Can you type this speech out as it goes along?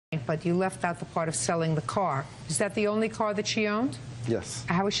But you left out the part of selling the car. Is that the only car that she owned? Yes.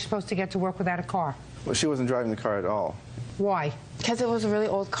 How was she supposed to get to work without a car? Well, she wasn't driving the car at all. Why? Because it was a really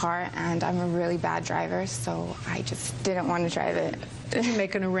old car, and I'm a really bad driver, so I just didn't want to drive it. Did you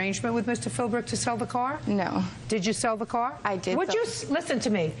make an arrangement with Mr. Philbrick to sell the car? No. Did you sell the car? I did. Would you listen to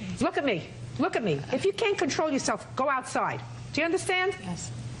me? Look at me. Look at me. If you can't control yourself, go outside. Do you understand?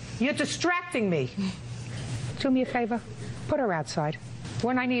 Yes. You're distracting me. Do me a favor. Put her outside.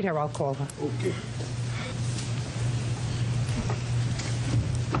 When I need her, I'll call her. Okay.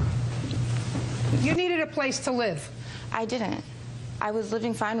 You needed a place to live. I didn't. I was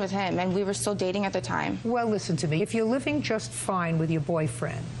living fine with him, and we were still dating at the time. Well, listen to me. If you're living just fine with your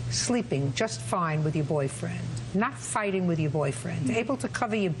boyfriend, sleeping just fine with your boyfriend, not fighting with your boyfriend, able to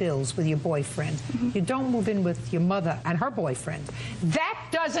cover your bills with your boyfriend, you don't move in with your mother and her boyfriend. That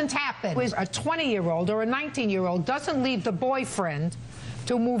doesn't happen. A 20-year-old or a 19-year-old doesn't leave the boyfriend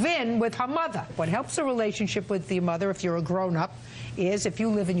to move in with her mother. What helps a relationship with your mother, if you're a grown-up, is if you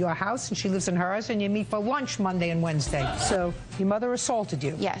live in your house and she lives in hers and you meet for lunch Monday and Wednesday. So your mother assaulted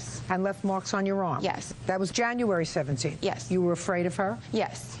you? Yes. And left marks on your arm? Yes. That was January 17th? Yes. You were afraid of her?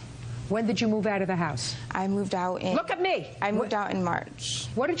 Yes. When did you move out of the house? I moved out in... Look at me! I moved out in March.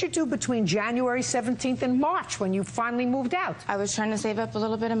 What did you do between January 17th and March when you finally moved out? I was trying to save up a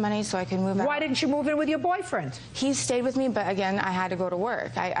little bit of money so I could move out. Why didn't you move in with your boyfriend? He stayed with me, but again, I had to go to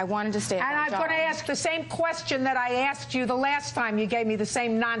work. I wanted to stay at And I'm going to ask the same question that I asked you the last time you gave me the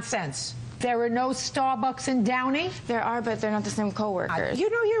same nonsense. There are no Starbucks in Downey? There are, but they're not the same coworkers. You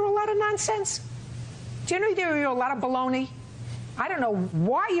know you're a lot of nonsense? Do you know you're a lot of baloney? I don't know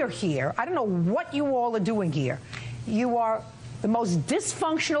why you're here. I don't know what you all are doing here. You are the most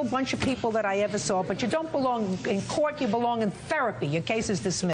dysfunctional bunch of people that I ever saw, but you don't belong in court. You belong in therapy. Your case is dismissed.